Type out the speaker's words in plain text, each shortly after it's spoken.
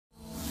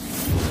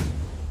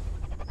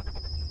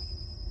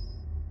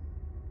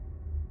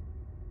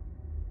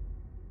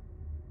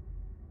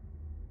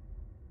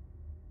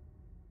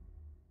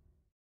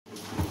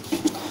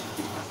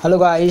Hello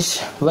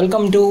guys,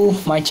 welcome to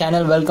my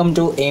channel, welcome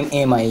to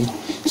AIM-AMIE.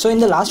 So in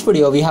the last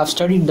video we have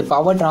studied the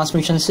power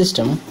transmission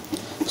system.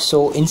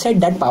 So inside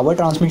that power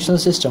transmission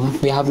system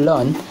we have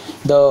learned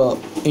the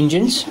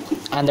engines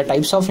and the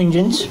types of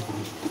engines,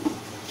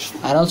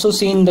 and also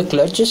seen the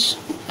clutches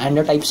and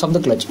the types of the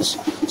clutches.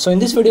 So in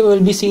this video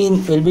we'll be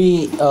seeing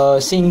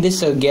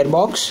this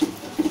gearbox.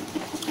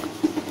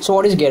 So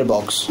what is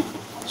gearbox?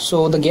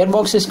 So the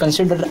gearbox is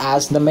considered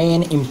as the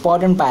main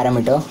important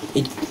parameter.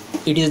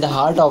 It is the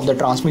heart of the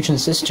transmission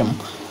system.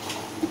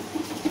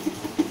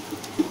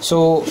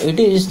 So it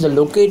is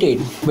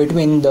located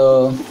between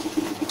the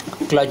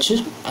clutch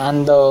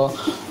and the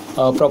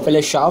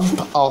propeller shaft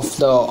of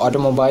the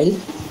automobile.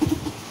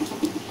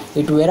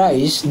 It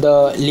varies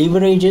the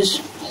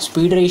leverages,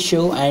 speed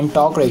ratio and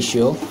torque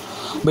ratio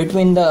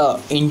between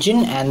the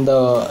engine and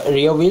the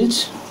rear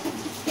wheels.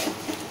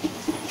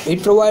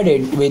 It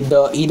provided with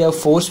the either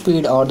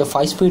 4-speed or the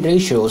 5-speed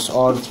ratios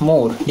or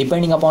more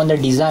depending upon the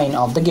design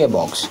of the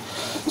gearbox.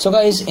 So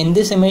guys, in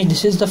this image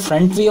this is the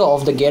front view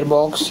of the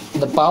gearbox.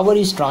 The power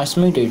is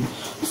transmitted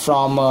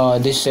from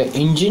this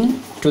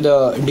engine to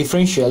the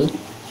differential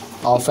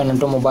of an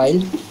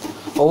automobile.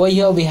 Over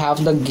here we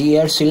have the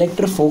gear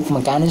selector fork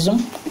mechanism.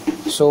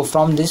 So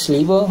from this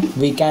lever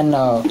we can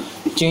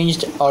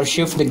change or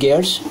shift the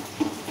gears.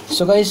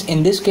 So guys,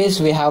 in this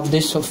case we have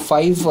this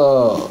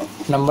 5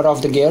 number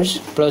of the gears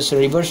plus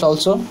reverse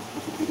also.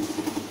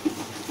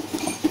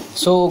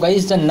 So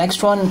guys, the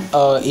next one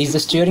is the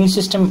steering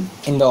system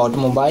in the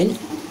automobile.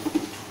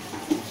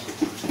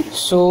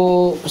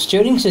 So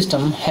steering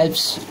system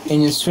helps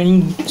in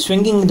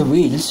swinging the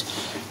wheels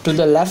to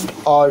the left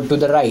or to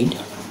the right.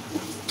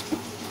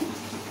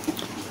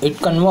 It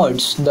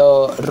converts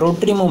the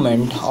rotary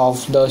movement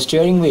of the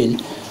steering wheel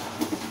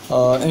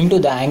into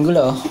the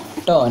angular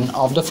turn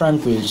of the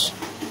front wheels.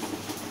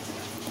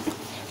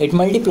 It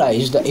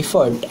multiplies the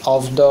effort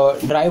of the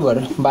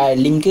driver by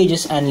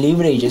linkages and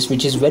leverages,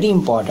 which is very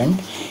important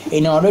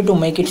in order to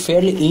make it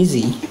fairly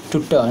easy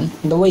to turn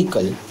the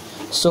vehicle.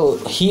 So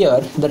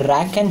here the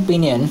rack and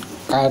pinion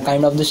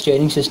kind of the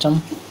steering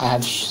system I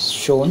have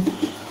shown.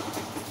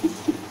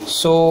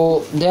 So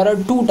there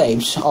are 2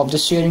 types of the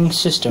steering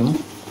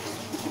system.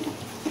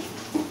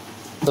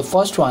 The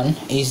first one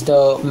is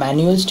the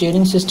manual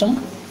steering system,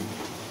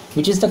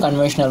 which is the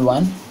conventional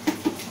one.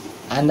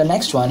 And the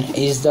next one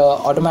is the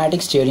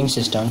automatic steering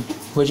system,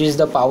 which is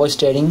the power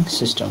steering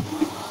system.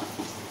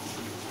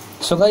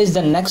 So guys,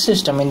 the next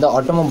system in the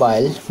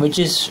automobile, which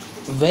is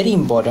very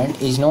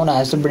important, is known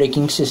as the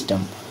braking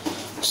system.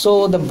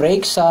 So the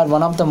brakes are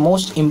one of the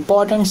most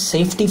important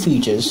safety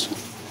features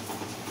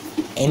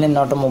in an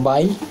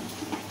automobile.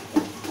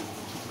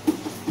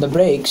 The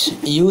brakes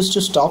used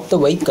to stop the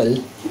vehicle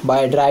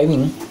while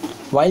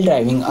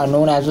driving are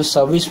known as the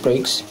service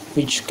brakes,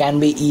 which can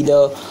be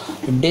either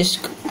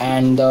disc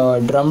and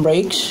the drum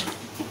brakes.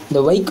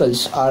 The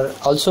vehicles are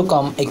also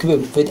come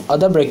equipped with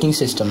other braking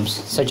systems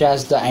such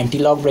as the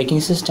anti-lock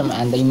braking system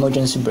and the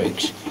emergency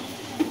brakes.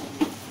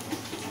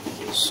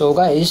 So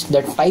guys,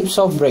 the types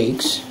of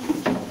brakes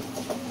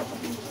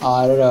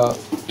are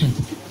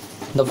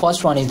the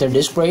first one is the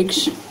disc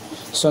brakes.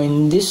 So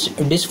in this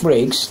disc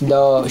brakes,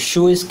 the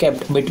shoe is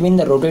kept between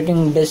the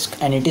rotating disc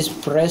and it is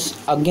pressed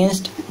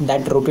against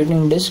that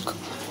rotating disc.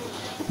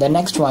 The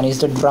next one is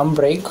the drum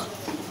brake.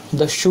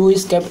 The shoe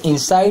is kept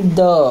inside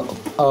the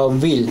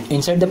wheel,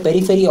 inside the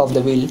periphery of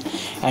the wheel,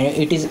 and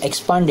it is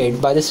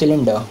expanded by the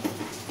cylinder.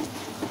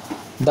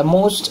 The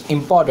most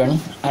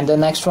important, and the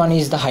next one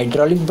is the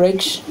hydraulic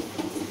brakes.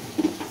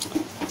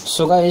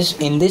 So guys,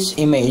 in this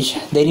image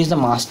there is the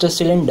master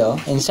cylinder.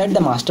 Inside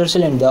the master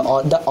cylinder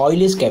the oil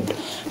is kept.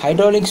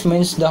 Hydraulics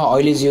means the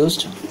oil is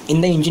used.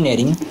 In the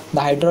engineering,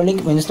 the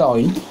hydraulic means the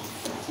oil.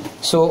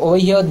 So over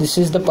here this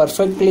is the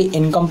perfectly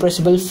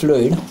incompressible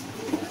fluid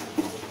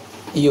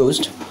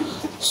used.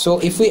 So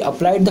if we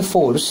applied the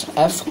force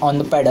F on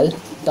the pedal,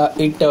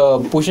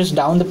 it pushes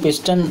down the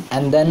piston,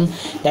 and then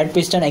that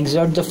piston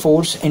exerts the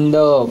force in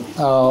the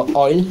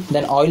oil.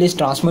 Then oil is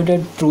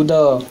transmitted through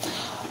the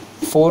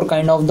 4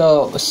 kind of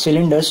the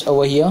cylinders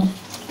over here,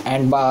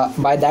 and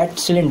by that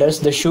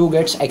cylinders the shoe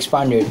gets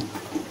expanded.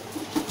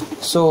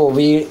 So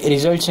we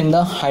results in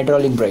the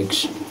hydraulic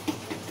brakes.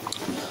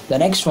 The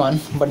next one,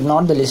 but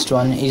not the least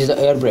one, is the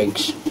air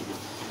brakes.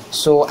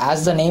 So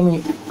as the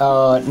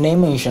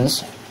name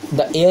mentions,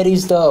 the air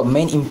is the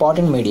main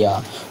important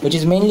media, which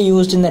is mainly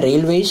used in the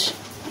railways.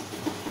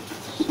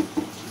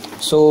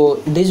 So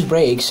these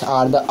brakes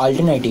are the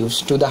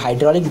alternatives to the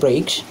hydraulic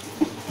brakes.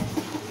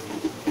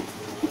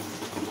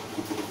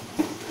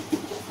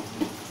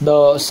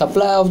 The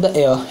supply of the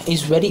air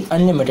is very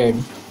unlimited,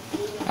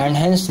 and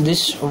hence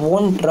this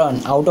won't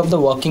run out of the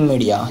working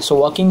media.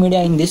 So working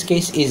media in this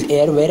case is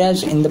air,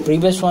 whereas in the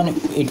previous one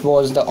it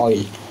was the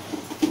oil.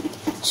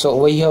 So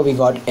over here we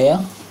got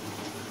air,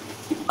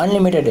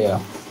 unlimited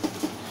air.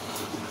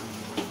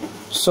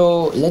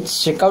 So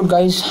let's check out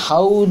guys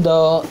how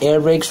the air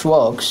brakes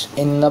works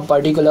in a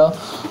particular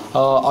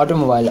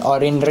automobile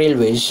or in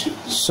railways.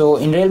 So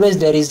in railways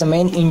there is the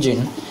main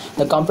engine.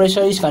 The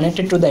compressor is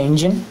connected to the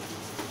engine.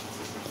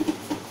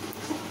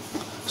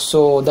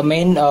 So the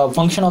main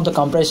function of the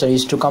compressor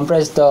is to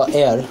compress the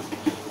air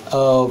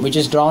which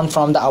is drawn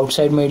from the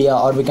outside media,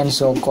 or we can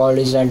so call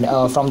is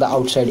from the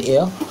outside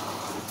air.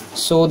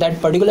 So that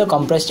particular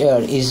compressed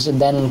air is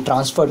then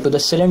transferred to the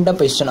cylinder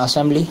piston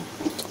assembly.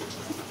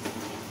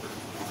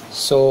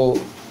 So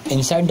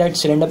inside that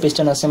cylinder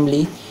piston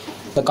assembly,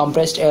 the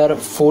compressed air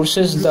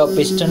forces the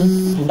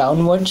piston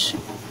downwards.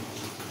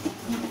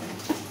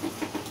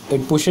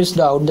 It pushes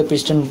out the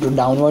piston to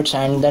downwards,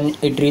 and then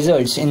it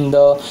results in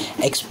the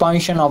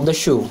expansion of the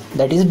shoe,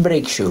 that is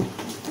brake shoe.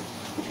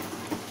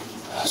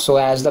 So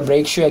as the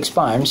brake shoe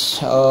expands,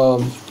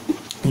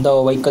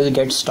 the vehicle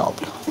gets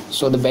stopped.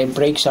 So the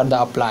brakes are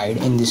applied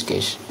in this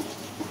case.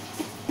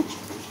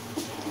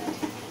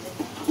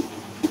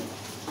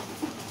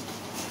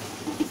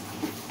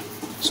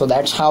 So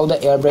that's how the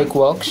air brake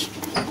works.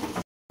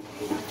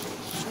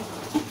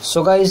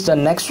 So guys, the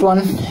next one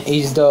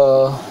is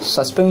the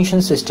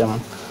suspension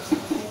system.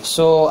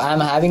 So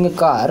I'm having a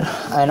car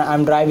and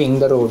I'm driving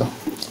the road.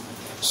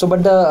 So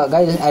but the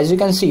guys, as you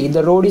can see,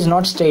 the road is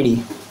not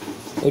steady.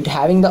 It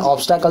having the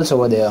obstacles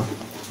over there.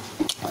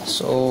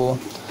 So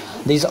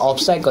these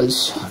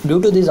obstacles,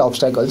 due to these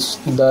obstacles,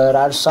 there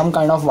are some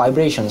kind of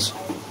vibrations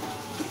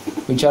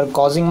which are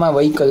causing my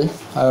vehicle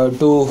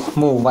to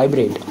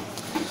vibrate.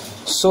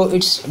 So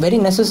it's very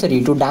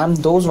necessary to damp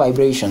those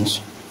vibrations.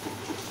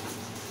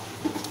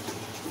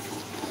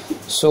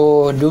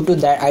 So due to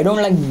that, I don't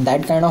like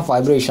that kind of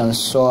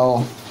vibrations,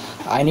 so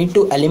I need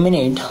to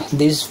eliminate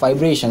these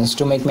vibrations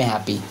to make me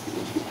happy.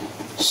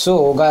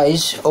 So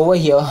guys, over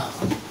here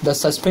the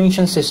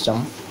suspension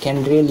system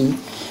can really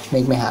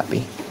make me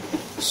happy.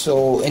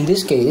 So in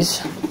this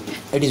case,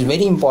 it is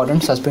very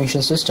important,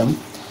 suspension system.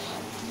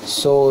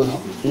 So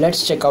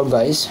let's check out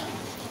guys,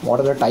 what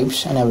are the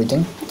types and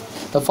everything.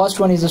 The first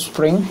one is the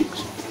spring.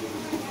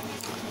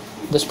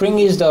 The spring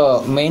is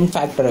the main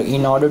factor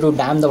in order to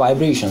damp the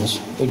vibrations.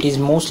 It is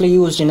mostly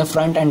used in the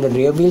front and the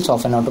rear wheels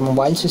of an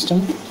automobile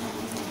system.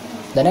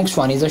 The next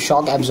one is the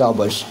shock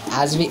absorbers.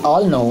 As we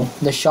all know,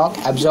 the shock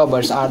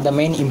absorbers are the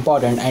main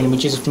important and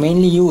which is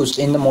mainly used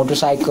in the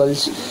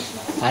motorcycles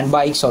and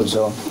bikes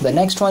also. The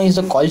next one is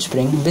the coil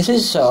spring. This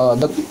is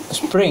the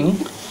spring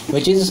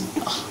which is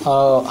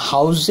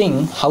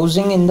housing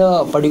in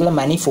the particular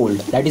manifold,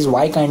 that is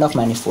Y kind of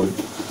manifold.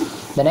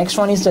 The next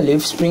one is the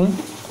leaf spring.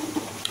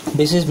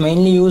 This is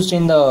mainly used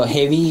in the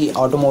heavy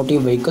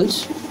automotive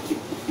vehicles.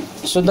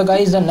 So the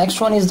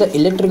next one is the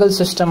electrical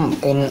system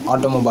in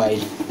automobile.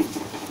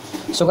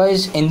 So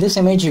guys, in this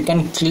image you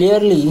can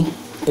clearly,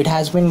 it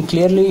has been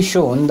clearly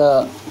shown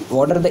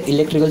what are the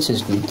electrical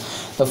system.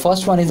 The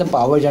first one is the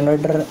power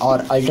generator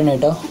or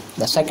alternator.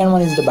 The second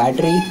one is the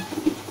battery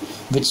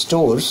which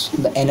stores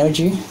the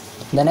energy.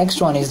 The next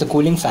one is the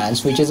cooling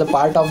fans, which is a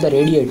part of the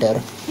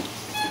radiator.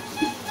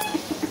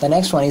 The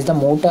next one is the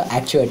motor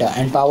actuator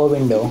and power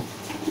window.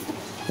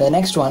 The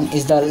next one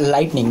is the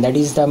lighting, that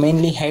is the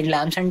mainly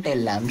headlamps and tail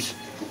lamps.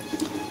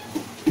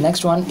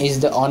 Next one is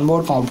the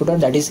onboard computer,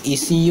 that is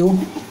ECU,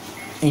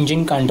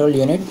 engine control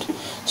unit.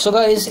 So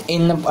guys,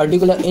 in a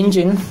particular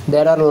engine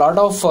there are a lot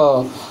of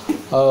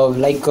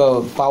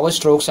power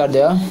strokes are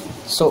there.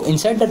 So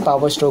inside that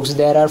power strokes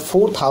there are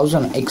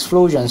 4,000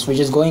 explosions which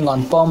is going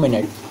on per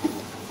minute.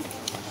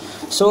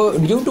 So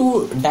due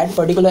to that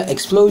particular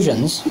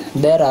explosions,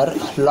 there are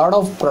a lot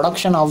of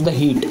production of the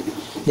heat.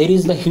 There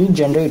is the heat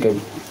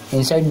generated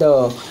inside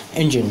the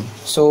engine.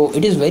 So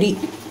it is very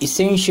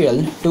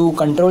essential to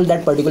control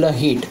that particular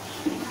heat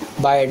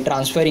by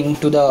transferring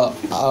to the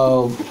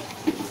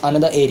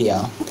another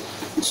area.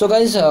 So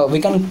guys,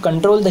 we can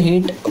control the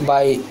heat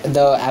by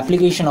the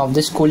application of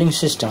this cooling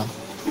system.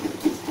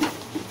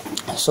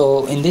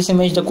 So in this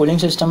image the cooling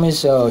system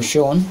is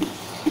shown.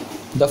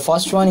 The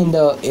first one in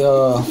the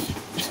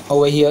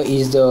over here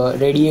is the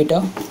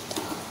radiator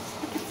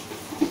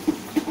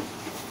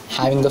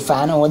having the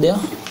fan over there.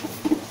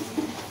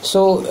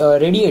 So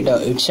radiator,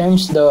 it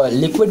sends the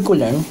liquid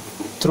coolant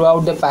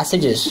throughout the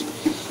passages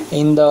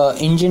in the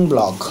engine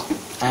block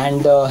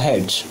and the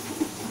heads.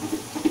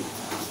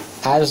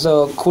 As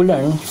the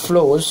coolant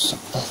flows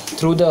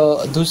through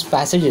those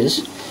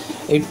passages,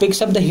 it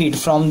picks up the heat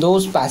from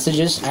those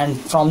passages and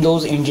from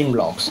those engine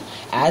blocks.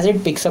 As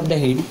it picks up the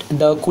heat,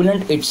 the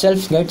coolant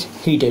itself gets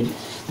heated.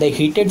 The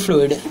heated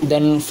fluid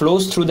then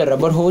flows through the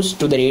rubber hose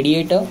to the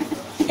radiator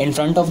in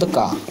front of the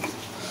car.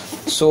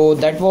 So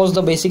that was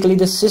basically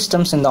the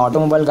systems in the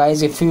automobile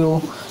guys.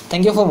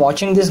 Thank you for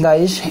watching this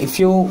guys. If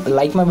you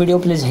like my video,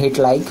 please hit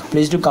like,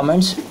 please do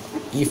comments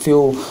if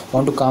you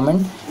want to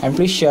comment, and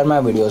please share my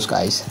videos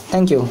guys.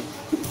 Thank you.